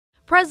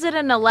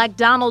President-elect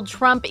Donald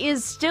Trump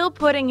is still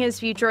putting his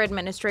future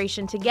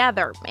administration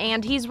together,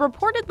 and he's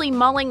reportedly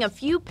mulling a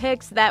few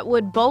picks that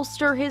would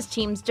bolster his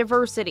team's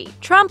diversity.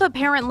 Trump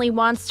apparently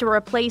wants to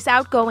replace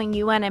outgoing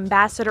UN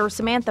Ambassador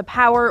Samantha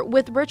Power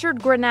with Richard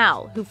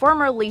Grenell, who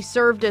formerly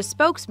served as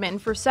spokesman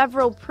for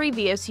several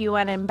previous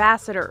UN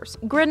ambassadors.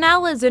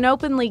 Grenell is an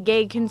openly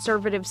gay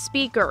conservative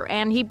speaker,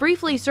 and he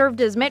briefly served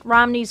as Mitt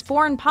Romney's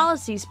foreign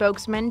policy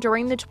spokesman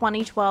during the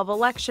 2012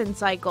 election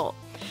cycle.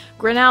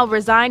 Grenell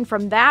resigned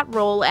from that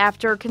role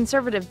after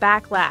conservative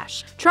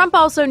backlash. Trump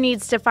also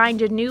needs to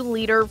find a new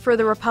leader for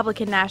the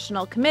Republican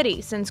National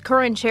Committee, since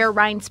current chair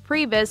Reince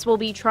Priebus will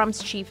be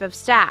Trump's chief of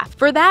staff.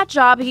 For that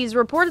job, he's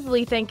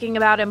reportedly thinking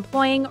about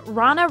employing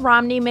Ronna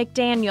Romney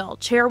McDaniel,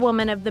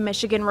 chairwoman of the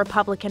Michigan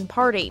Republican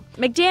Party.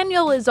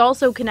 McDaniel is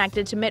also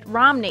connected to Mitt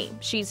Romney.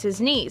 She's his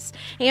niece,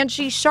 and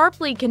she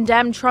sharply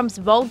condemned Trump's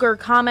vulgar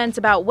comments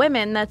about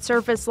women that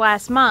surfaced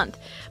last month,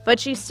 but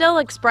she still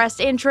expressed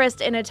interest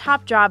in a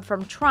top job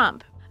from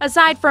Trump.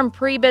 Aside from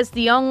Priebus,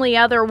 the only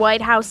other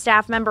White House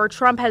staff member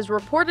Trump has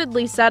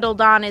reportedly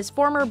settled on is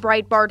former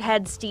Breitbart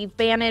head Steve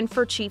Bannon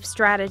for chief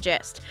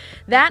strategist.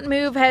 That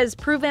move has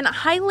proven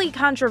highly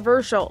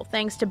controversial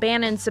thanks to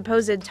Bannon's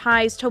supposed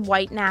ties to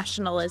white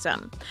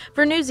nationalism.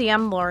 For Newsy,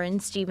 I'm Lauren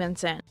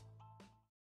Stevenson.